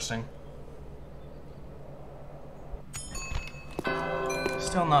interesting.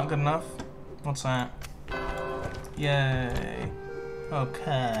 Still not good enough. What's that? Yay.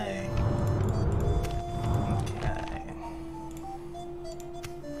 Okay. Okay.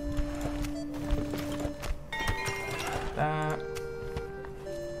 That.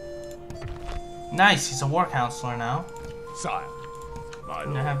 Nice, he's a war counselor now. Sire. I'm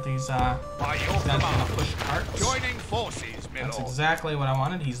gonna have these guys gonna push carts. Joining forces, my That's lord. exactly what I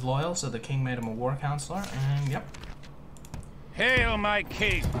wanted. He's loyal, so the king made him a war counselor, and yep. Hail, my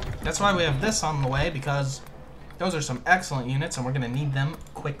king! That's why we have this on the way, because those are some excellent units, and we're gonna need them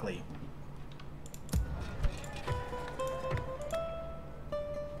quickly.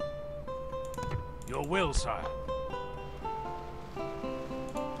 Your will, sire.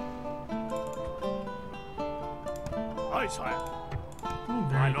 Aye, sire.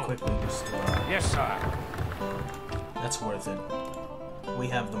 Very quickly just Yes, sire. that's worth it. We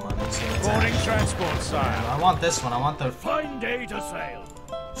have the money, so it's Boarding transport, sire. I want this one. I want the Fine day to sail.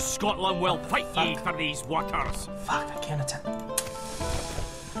 Scotland will fight ye for these waters. fuck. I can't attack.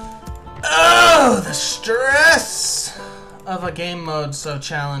 Oh, the stress of a game mode so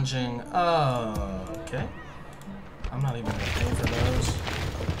challenging. Oh, okay. I'm not even gonna pay for those.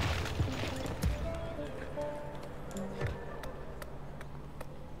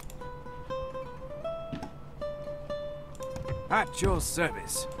 At your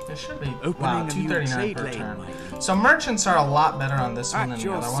service. There should be Opening a new 239 trade per lane, turn. my So merchants are a lot better on this one At than the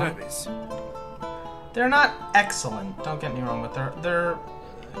your other service. one. They're not excellent. Don't get me wrong, but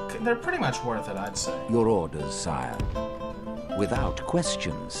they're pretty much worth it, I'd say. Your orders, sire. Without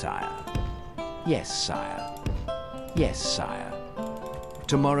question, sire. Yes, sire. Yes, sire.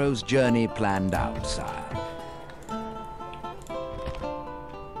 Tomorrow's journey planned out, sire.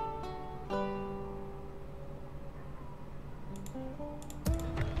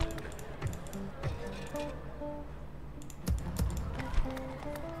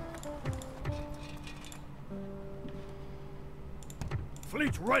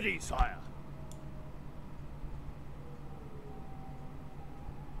 Fleet ready, sire.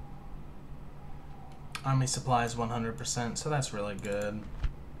 Army supplies 100%, so that's really good.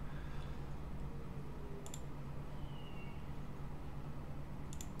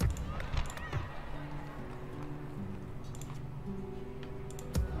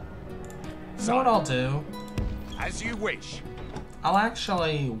 You know what I'll do? As you wish. I'll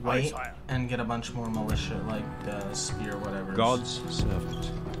actually wait sire. and get a bunch more militia, like spear whatever. God's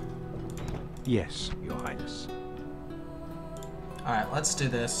servant. Yes, Your Highness. Alright, let's do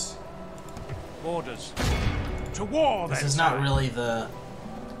this. Orders. To war, This then, is not sire. really the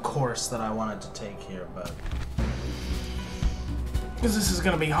course that I wanted to take here, but... because this is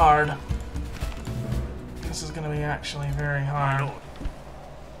going to be hard. This is going to be actually very hard.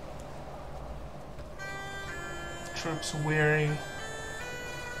 Troops weary.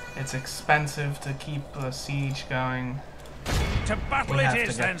 It's expensive to keep the siege going. To battle We have it to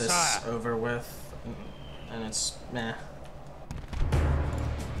is, get then, this sire. over with, and it's meh.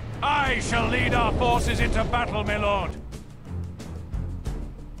 I shall lead our forces into battle, my lord.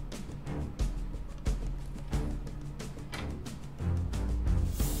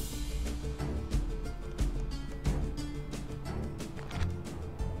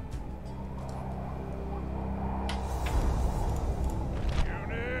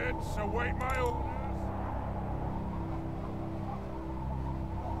 Units, await my orders.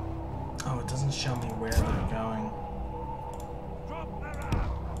 Oh, it doesn't show me where they're going. Drop the ladder.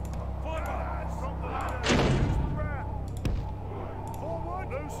 Forward. Drop the ladder. Prepare. Forward.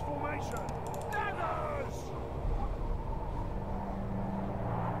 Loose formation. Daggers.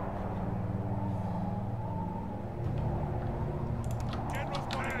 General's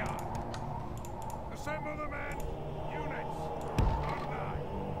bodyguard. Assemble the men. Units. On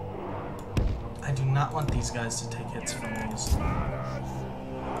I do not want these guys to take hits from these.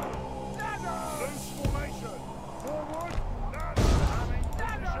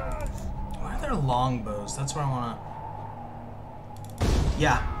 Why are there longbows? That's where I want to...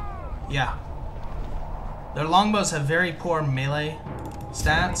 Yeah. Yeah. Their longbows have very poor melee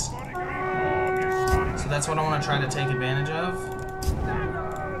stats. So that's what I want to try to take advantage of.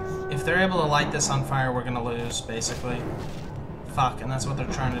 If they're able to light this on fire, we're going to lose, basically. Fuck, and that's what they're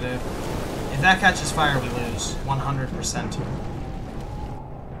trying to do. If that catches fire, we lose. 100%.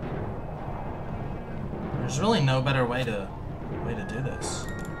 There's really no better way to do this.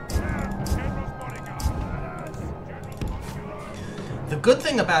 The good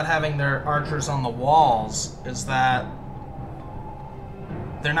thing about having their archers on the walls is that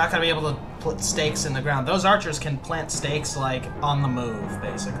they're not going to be able to put stakes in the ground. Those archers can plant stakes, like, on the move,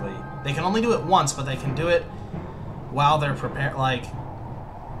 basically. They can only do it once, but they can do it while they're prepared, like,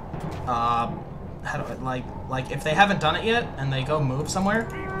 how do I, like if they haven't done it yet and they go move somewhere,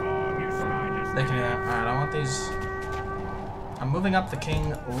 they can do that. Alright, I want these. I'm moving up the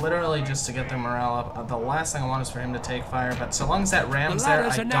king literally just to get their morale up. The last thing I want is for him to take fire, but so long as that ram's there,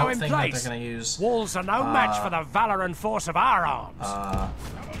 I don't think that they're gonna use. Walls are no match for the valor and force of our arms.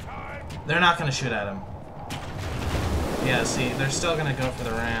 They're not gonna shoot at him. Yeah, see, they're still gonna go for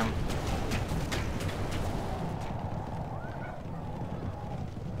the ram.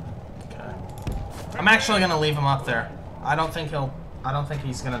 Okay. I'm actually gonna leave him up there. I don't think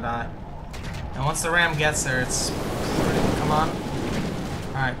he's gonna die. And once the ram gets there, it's come on.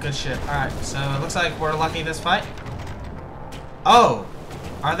 Alright, good shit. Alright, so it looks like we're lucky this fight. Oh!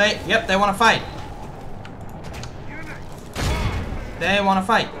 Are they? Yep, they wanna fight. They wanna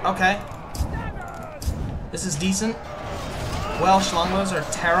fight. Okay. This is decent. Welsh longbows are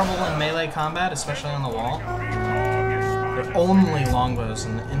terrible in melee combat, especially on the wall. They're only longbows,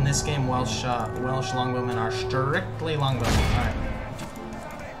 and in this game, Welsh longbowmen are strictly longbowmen. Alright.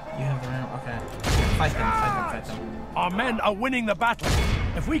 You have the ram. Okay. Fight them, fight them, fight them. Our men are winning the battle.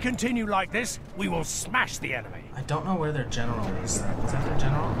 If we continue like this, we will smash the enemy. I don't know where their general is. Is that their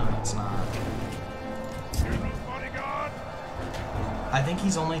general? No, it's not. I think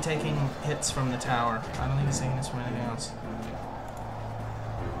he's only taking hits from the tower. I don't think he's taking hits from anything else.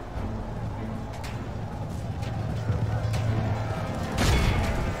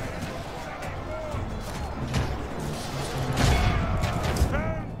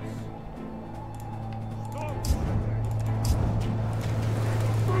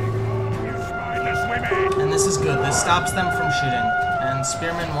 And this is good. This stops them from shooting. And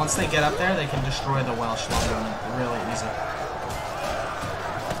spearmen, once they get up there, they can destroy the Welsh longbowmen really easy.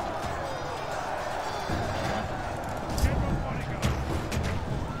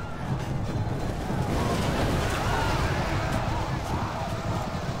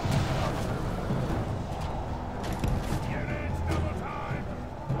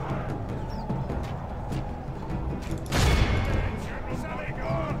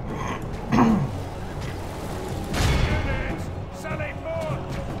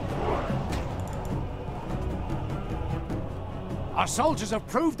 Our soldiers have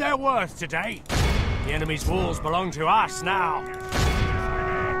proved their worth today. The enemy's walls belong to us now.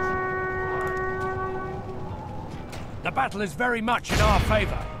 The battle is very much in our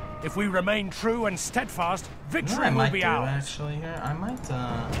favor. If we remain true and steadfast, victory will be ours. Actually, here I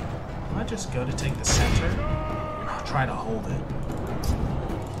might just go to take the center and I'll try to hold it.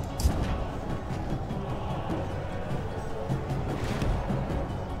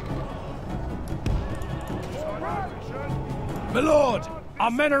 My lord, our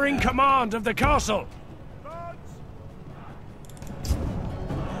men are in command of the castle. Yeah, it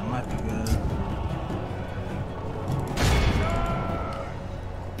might be good.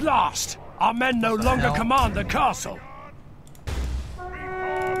 Blast! Our men no longer command the castle.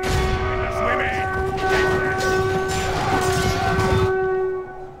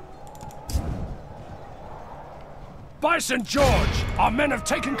 By St. George, our men have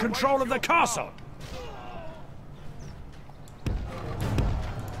taken control of the castle.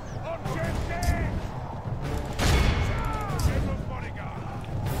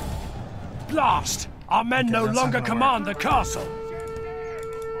 Blast! Our men no longer command the castle.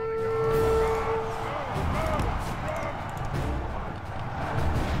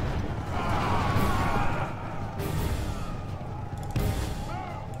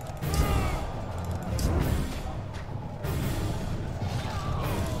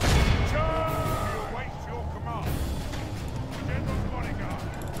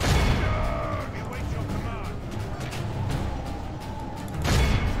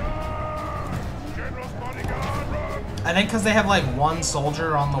 I think because they have like one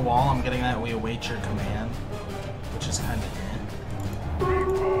soldier on the wall, I'm getting that we await your command, which is kind of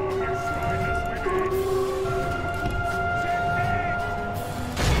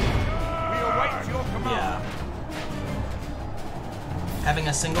yeah. Having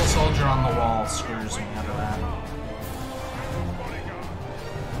a single soldier on the wall screws me out of that.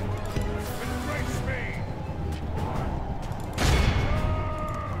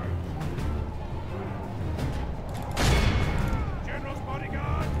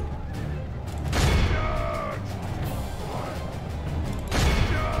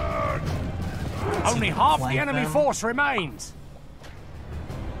 Only half the enemy force remains.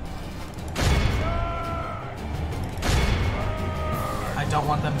 I don't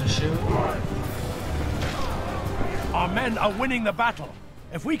want them to shoot. Our men are winning the battle.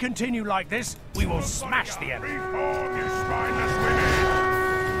 If we continue like this, we will smash the enemy.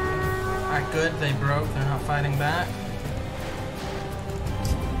 Alright, good. They broke. They're not fighting back.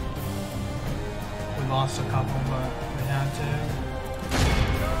 lost a couple, but we had to.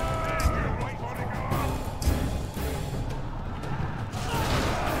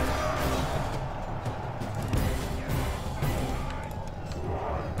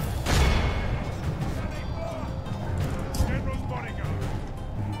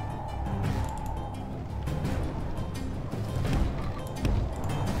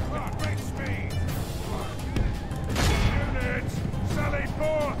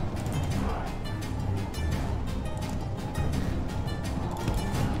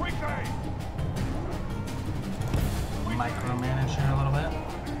 Micromanage here a little bit.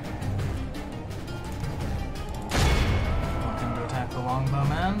 Want him to attack the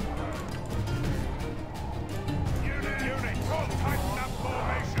longbowman. Unit, tighten up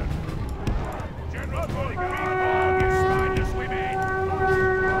formation. General Bodyguard, you spineless women.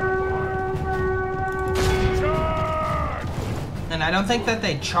 Charge! And I don't think that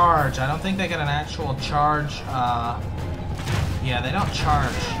they charge. I don't think they get an actual charge. Yeah, they don't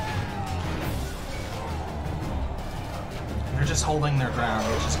charge. They're just holding their ground,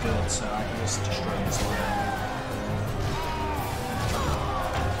 which is good, so I can just destroy this one.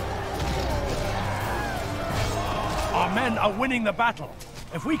 Our men are winning the battle.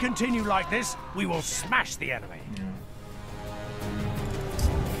 If we continue like this, we will smash the enemy. Yeah.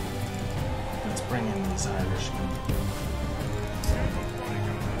 Let's bring in these Irishmen.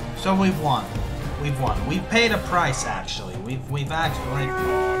 So we've won. We've won. We've paid a price, actually. We've actually...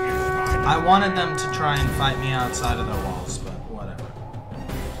 I wanted them to try and fight me outside of their walls, but whatever.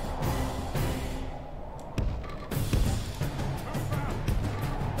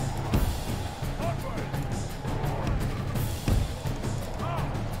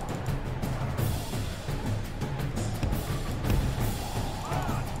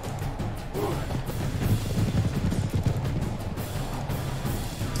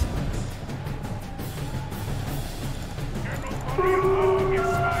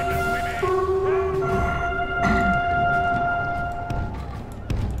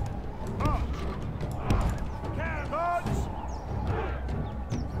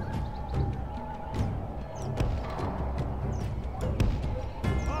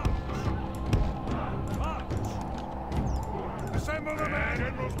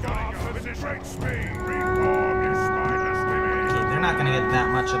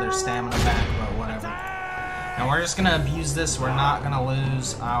 Of their stamina back, but whatever. And we're just gonna abuse this. We're not gonna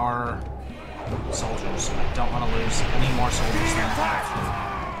lose our soldiers. I don't want to lose any more soldiers than I have.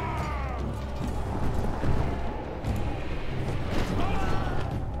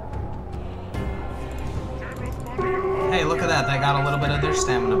 Hey, look at that. They got a little bit of their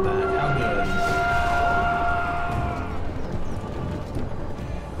stamina back. How good.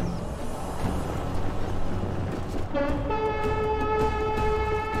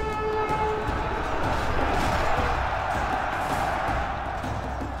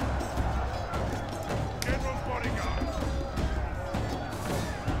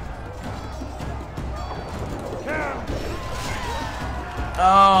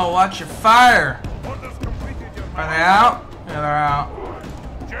 Oh, watch your fire! Are they out? Yeah, they're out.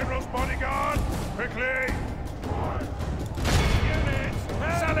 General's bodyguard, quickly! Units,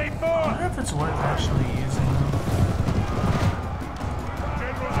 sally forth! I wonder if it's worth actually using them.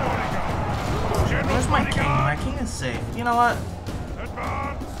 General's bodyguard! Where's my king? My king is safe. You know what?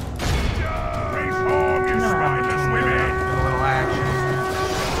 Advance! Reform, you spineless women! Get a little action.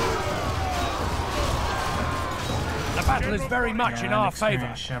 The battle is very much in our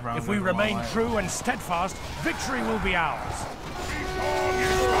favor. If we remain true and steadfast, victory will be ours.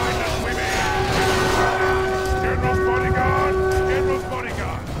 General's bodyguard! General's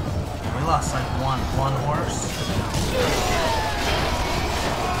bodyguard! We lost like one horse.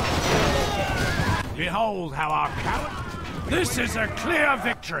 Behold how our coward... This is a clear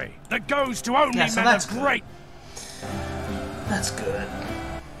victory that goes to only men of great... That's good.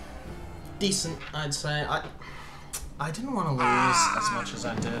 Decent, I'd say. I didn't want to lose as much as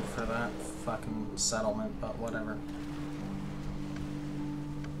I did for that fucking settlement, but whatever.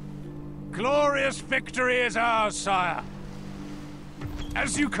 Glorious victory is ours, sire.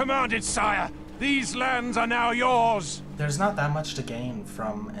 As you commanded, sire, these lands are now yours. There's not that much to gain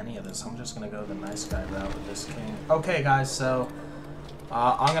from any of this. I'm just going to go the nice guy route with this king. Okay, guys, so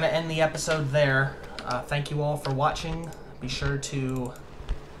I'm going to end the episode there. Thank you all for watching. Be sure to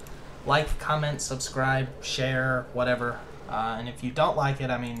like, comment, subscribe, share, whatever. And if you don't like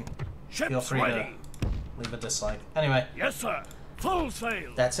it, I mean, feel free to leave a dislike. Anyway. Yes, sir. Full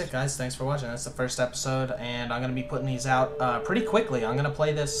sail. That's it, guys. Thanks for watching. That's the first episode, and I'm going to be putting these out pretty quickly. I'm going to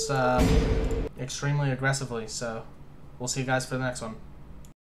play this extremely aggressively, so we'll see you guys for the next one.